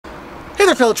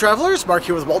Hey there, fellow travelers. Mark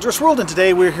here with Wolters World, and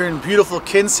today we're here in beautiful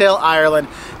Kinsale, Ireland.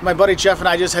 My buddy Jeff and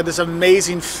I just had this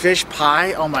amazing fish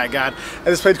pie. Oh my god. At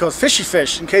this place called Fishy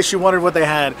Fish, in case you wondered what they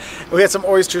had. We had some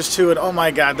oysters too, and oh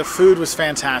my god, the food was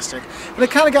fantastic. And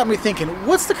it kind of got me thinking,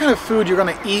 what's the kind of food you're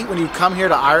going to eat when you come here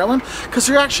to Ireland? Because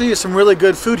there actually is some really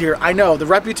good food here. I know, the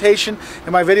reputation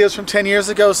in my videos from 10 years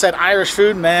ago said Irish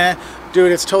food, meh.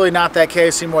 Dude, it's totally not that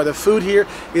case anymore. The food here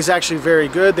is actually very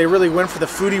good. They really went for the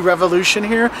foodie revolution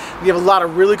here. You have a lot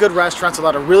of really good restaurants, a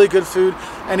lot of really good food,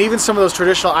 and even some of those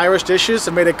traditional Irish dishes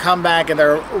have made a comeback, and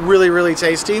they're really, really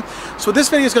tasty. So what this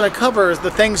video is going to cover is the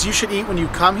things you should eat when you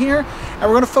come here, and we're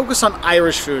going to focus on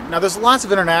Irish food. Now, there's lots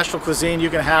of international cuisine you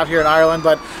can have here in Ireland,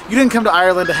 but you didn't come to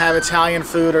Ireland to have Italian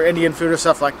food or Indian food or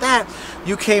stuff like that.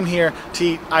 You came here to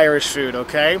eat Irish food,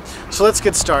 okay? So let's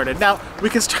get started. Now, we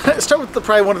can start with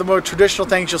probably one of the more traditional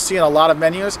things you'll see in a lot of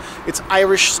menus. It's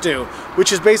Irish stew,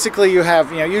 which is basically you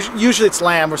have, usually it's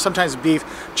lamb or sometimes beef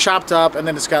chopped up, and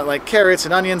then it's got like carrots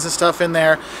and onions and stuff in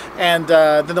there, and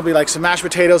then there'll be like some mashed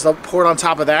potatoes. They'll pour it on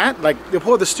top of that. Like, you'll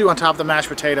pour the stew on top of the mashed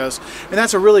potatoes, and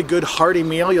that's a really good hearty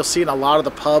meal. You'll see it in a lot of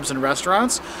the pubs and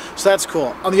restaurants, so that's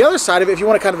cool. On the other side of it, if you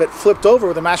want to kind of it flipped over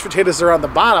where the mashed potatoes are on the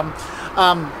bottom,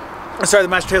 sorry, the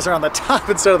mashed potatoes are on the top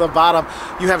instead of the bottom,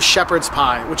 you have shepherd's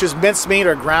pie, which is minced meat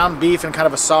or ground beef and kind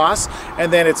of a sauce,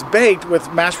 and then it's baked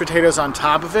with mashed potatoes on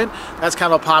top of it. That's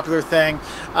kind of a popular thing.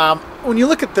 When you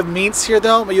look at the meats here,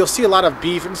 though, you'll see a lot of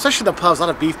beef, and especially in the pubs, a lot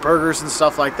of beef burgers and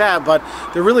stuff like that, but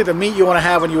really the meat you want to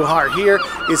have when you are here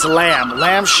is lamb.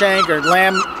 Lamb shank or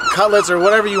lamb cutlets or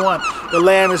whatever you want. The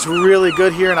lamb is really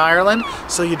good here in Ireland,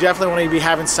 so you definitely want to be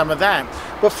having some of that.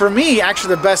 But for me,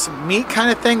 actually the best meat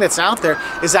kind of thing that's out there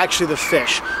is actually the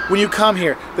fish. When you come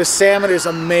here, the salmon is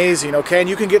amazing, okay? And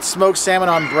you can get smoked salmon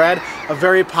on bread, a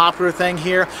very popular thing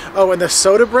here. Oh, and the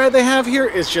soda bread they have here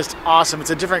is just awesome.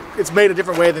 It's made a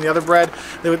different way than the other bread.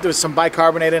 There's some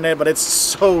bicarbonate in it, but it's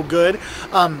so good.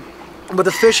 But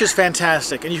the fish is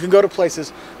fantastic, and you can go to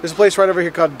places. There's a place right over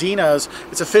here called Dino's.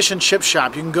 It's a fish and chip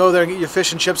shop. You can go there and get your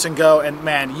fish and chips and go, and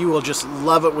man, you will just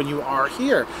love it when you are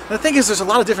here. And the thing is, there's a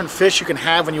lot of different fish you can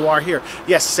have when you are here.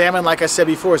 Yes, salmon, like I said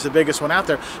before, is the biggest one out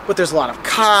there, but there's a lot of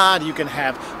cod. You can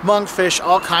have monkfish,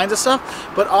 all kinds of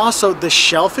stuff. But also, the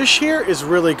shellfish here is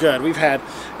really good. We've had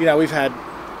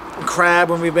crab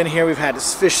when we've been here. We've had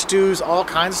fish stews, all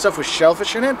kinds of stuff with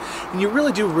shellfish in it, and you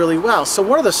really do really well. So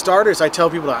one of the starters I tell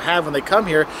people to have when they come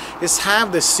here is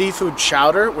have the seafood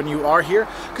chowder when you are here,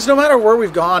 because no matter where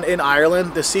we've gone in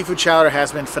Ireland, the seafood chowder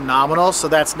has been phenomenal. So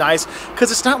that's nice,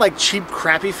 because it's not like cheap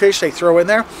crappy fish they throw in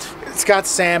there. It's got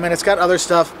salmon, it's got other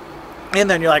stuff. And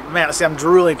then you're like, man, see, I'm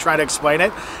drooling trying to explain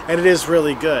it, and it is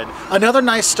really good. Another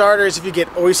nice starter is if you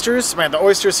get oysters. Man, the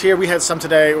oysters here, we had some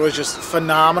today. It was just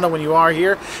phenomenal when you are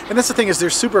here. And that's the thing, is they're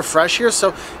super fresh here,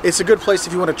 so it's a good place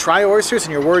if you want to try oysters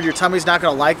and you're worried your tummy's not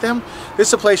going to like them. This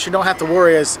is a place you don't have to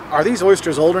worry is, are these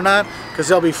oysters old or not? Because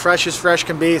they'll be fresh as fresh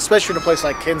can be, especially in a place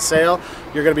like Kinsale.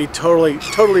 You're going to be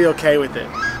totally okay with it.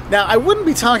 Now, I wouldn't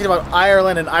be talking about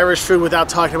Ireland and Irish food without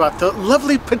talking about the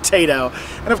lovely potato.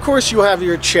 And of course, you have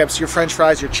your chips, your French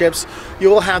fries, your chips. You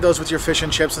will have those with your fish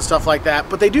and chips and stuff like that.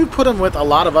 But they do put them with a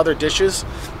lot of other dishes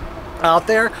out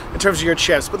there in terms of your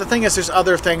chips. But the thing is, there's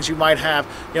other things you might have.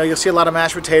 You'll see a lot of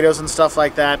mashed potatoes and stuff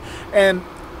like that. And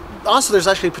also, there's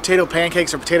actually potato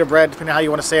pancakes or potato bread, depending on how you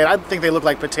want to say it. I think they look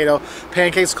like potato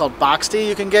pancakes called boxty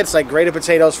you can get. It's like grated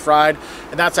potatoes fried,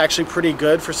 and that's actually pretty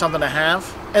good for something to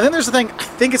have. And then there's the thing, I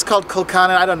think it's called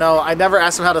culcana. I don't know. I never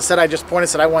asked them how to say it. I just pointed and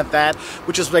said I want that,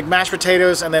 which is like mashed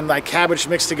potatoes and then like cabbage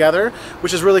mixed together,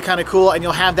 which is really kind of cool. And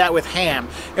you'll have that with ham.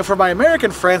 And for my American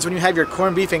friends, when you have your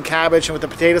corned beef and cabbage and with the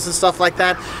potatoes and stuff like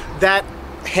that, that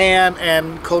ham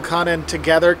and culcana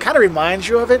together kind of reminds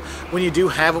you of it when you do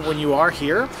have it when you are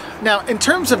here. Now, in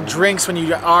terms of drinks when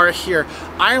you are here,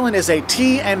 Ireland is a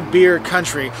tea and beer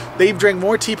country. They drink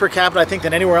more tea per capita, I think,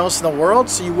 than anywhere else in the world,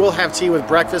 so you will have tea with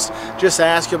breakfast. Just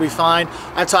ask, you'll be fine.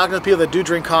 I've talked to people that do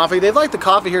drink coffee. They like the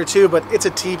coffee here too, but it's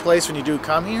a tea place when you do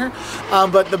come here.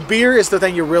 But the beer is the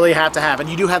thing you really have to have, and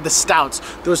you do have the stouts.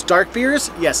 Those dark beers,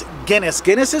 yes, Guinness.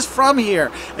 Guinness is from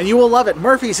here, and you will love it.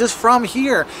 Murphy's is from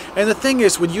here. And the thing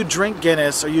is, when you drink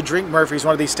Guinness or you drink Murphy's,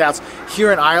 one of these stouts,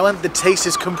 here in Ireland, the taste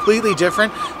is completely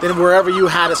different than wherever you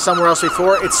had it somewhere else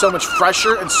before. It's so much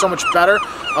fresher and so much better.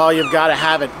 Oh, you've got to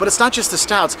have it. But it's not just the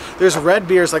stouts. There's red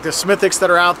beers like the Smithwick's that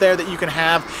are out there that you can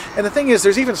have. And the thing is,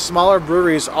 there's even smaller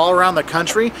breweries all around the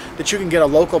country that you can get a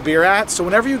local beer at. So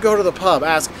whenever you go to the pub,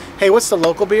 ask, hey, what's the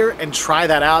local beer? And try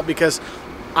that out, because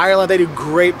Ireland, they do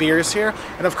great beers here,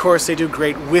 and of course they do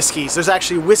great whiskeys. There's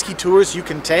actually whiskey tours you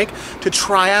can take to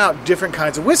try out different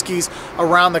kinds of whiskeys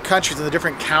around the country, to the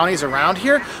different counties around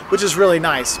here, which is really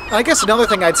nice. And I guess another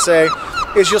thing I'd say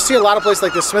is you'll see a lot of places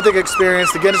like the Smithwick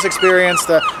Experience, the Guinness Experience,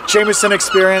 the Jameson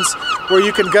Experience, where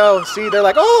you can go, see, they're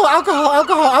like, oh, alcohol,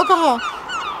 alcohol, alcohol.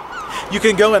 You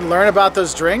can go and learn about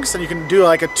those drinks, and you can do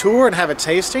like a tour and have a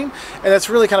tasting, and that's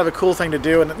really kind of a cool thing to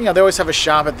do. And you know, they always have a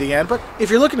shop at the end, but if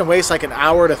you're looking to waste like an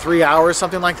hour to 3 hours,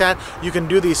 something like that, you can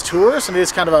do these tours, and it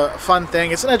is kind of a fun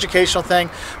thing. It's an educational thing,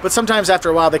 but sometimes after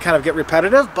a while they kind of get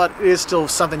repetitive, but it is still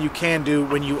something you can do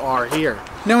when you are here.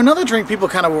 Now, another drink people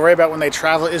kind of worry about when they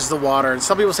travel is the water. And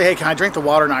some people say, hey, can I drink the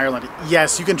water in Ireland?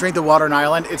 Yes, you can drink the water in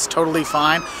Ireland. It's totally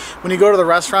fine. When you go to the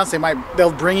restaurants,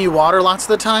 they'll bring you water lots of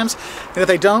the times. And if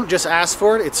they don't, just ask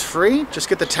for it. It's free. Just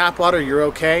get the tap water. You're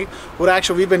okay. What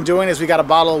actually we've been doing is we got a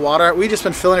bottle of water. We've just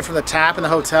been filling it from the tap in the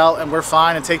hotel, and we're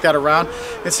fine, and take that around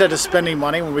instead of spending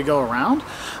money when we go around.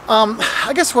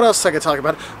 I guess what else I could talk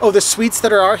about? Oh, the sweets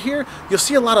that are here. You'll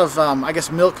see a lot of, I guess,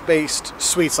 milk-based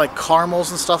sweets like caramels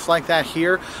and stuff like that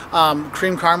here.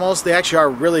 Cream caramels, they actually are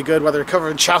really good, whether they're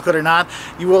covered in chocolate or not.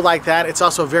 You will like that. It's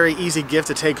also a very easy gift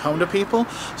to take home to people,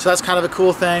 so that's kind of a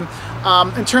cool thing.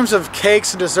 In terms of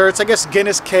cakes and desserts, I guess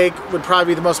Guinness cake would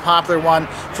probably be the most popular one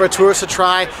for a tourist to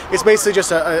try. It's basically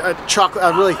just a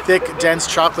really thick, dense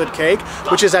chocolate cake,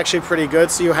 which is actually pretty good,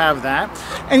 so you have that.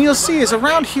 And you'll see is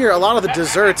around here, a lot of the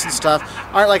desserts and stuff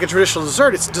aren't like a traditional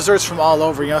dessert. It's desserts from all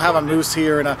over. You know, have a mousse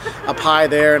here and a pie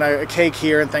there and a cake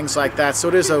here and things like that, so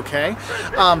it is okay.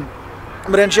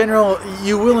 But in general,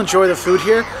 you will enjoy the food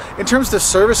here. In terms of the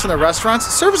service in the restaurants,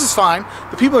 the service is fine.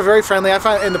 The people are very friendly. I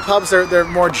find in the pubs they're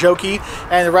more jokey,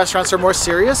 and the restaurants are more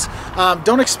serious.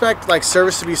 Don't expect like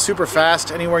service to be super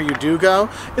fast anywhere you do go.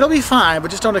 It'll be fine, but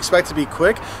just don't expect it to be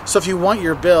quick. So if you want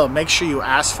your bill, make sure you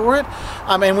ask for it.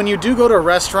 And when you do go to a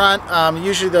restaurant,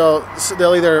 usually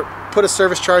they'll either put a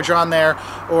service charge on there,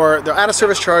 or they'll add a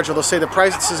service charge, or they'll say the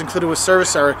price is included with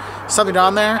service or something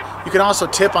on there. You can also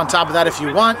tip on top of that if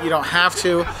you want. You don't have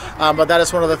to, but that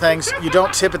is one of the things. You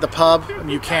don't tip at the pub.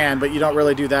 You can, but you don't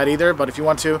really do that either. But if you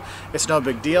want to, it's no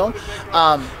big deal.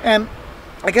 And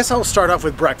I guess I'll start off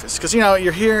with breakfast, because you know,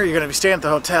 you're here, you're going to be staying at the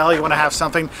hotel, you want to have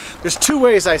something. There's two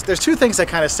things I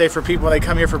kind of say for people when they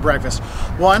come here for breakfast.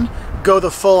 One, go the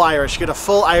full Irish. Get a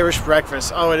full Irish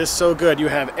breakfast. Oh, it is so good. You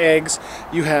have eggs,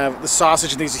 you have the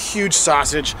sausage, and these huge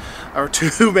sausage, or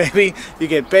two maybe. You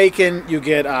get bacon, you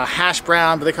get hash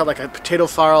brown, but they call it like a potato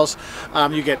farls.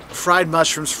 You get fried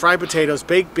mushrooms, fried potatoes,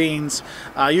 baked beans.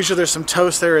 Usually there's some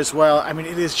toast there as well. I mean,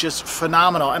 it is just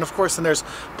phenomenal. And of course, then there's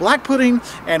black pudding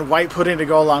and white pudding to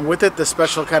go along with it, the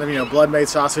special kind of, you know, blood-made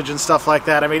sausage and stuff like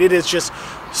that. I mean, it is just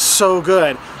so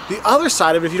good. The other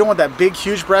side of it, if you don't want that big,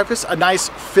 huge breakfast, a nice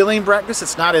filling breakfast,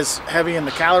 it's not as heavy in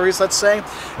the calories, let's say,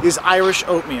 is Irish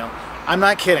oatmeal. I'm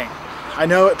not kidding. I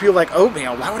know people like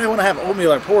oatmeal. Why would I want to have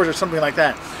oatmeal or porridge or something like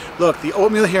that? Look, the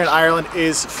oatmeal here in Ireland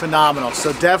is phenomenal,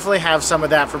 so definitely have some of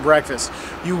that for breakfast.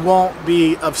 You won't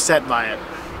be upset by it.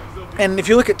 And if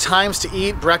you look at times to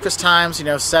eat, breakfast times, you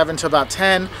know, 7 to about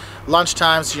 10, lunch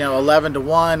times, you know, 11 to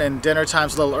 1, and dinner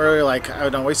times a little earlier, like, I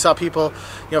don't know, we saw people,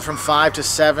 you know, from 5 to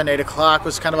 7, 8 o'clock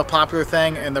was kind of a popular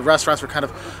thing, and the restaurants were kind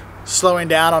of slowing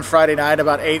down on Friday night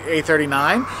about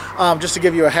 8:39, just to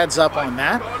give you a heads up on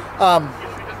that.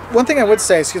 One thing I would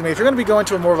say, excuse me, if you're going to be going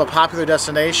to a more of a popular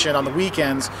destination on the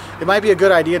weekends, it might be a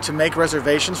good idea to make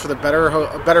reservations for the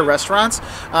better restaurants,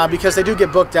 because they do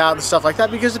get booked out and stuff like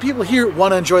that, because the people here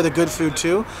want to enjoy the good food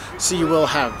too, so you will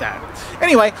have that.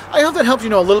 Anyway, I hope that helped you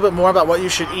know a little bit more about what you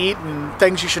should eat and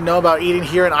things you should know about eating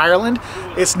here in Ireland.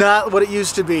 It's not what it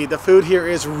used to be. The food here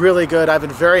is really good. I've been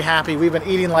very happy. We've been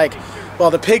eating like,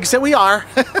 well, the pigs that we are.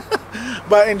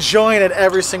 But enjoying it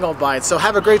every single bite. So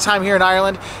have a great time here in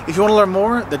Ireland. If you want to learn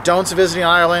more, the don'ts of visiting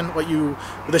Ireland,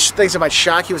 the things that might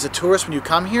shock you as a tourist when you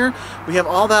come here, we have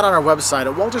all that on our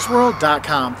website at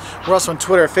woltersworld.com. We're also on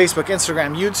Twitter, Facebook,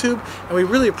 Instagram, YouTube, and we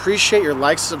really appreciate your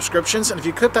likes and subscriptions. And if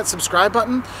you click that subscribe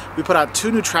button, we put out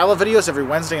 2 new travel videos every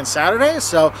Wednesday and Saturday,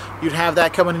 so you'd have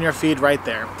that coming in your feed right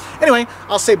there. Anyway,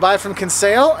 I'll say bye from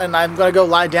Kinsale, and I'm going to go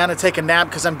lie down and take a nap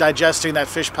because I'm digesting that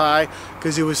fish pie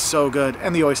because it was so good.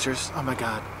 And the oysters. Oh my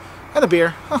God. And the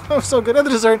beer. Oh, so good. And the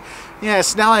dessert.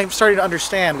 Yes, now I'm starting to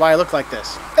understand why I look like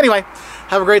this. Anyway,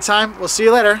 have a great time. We'll see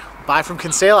you later. Bye from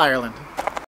Kinsale, Ireland.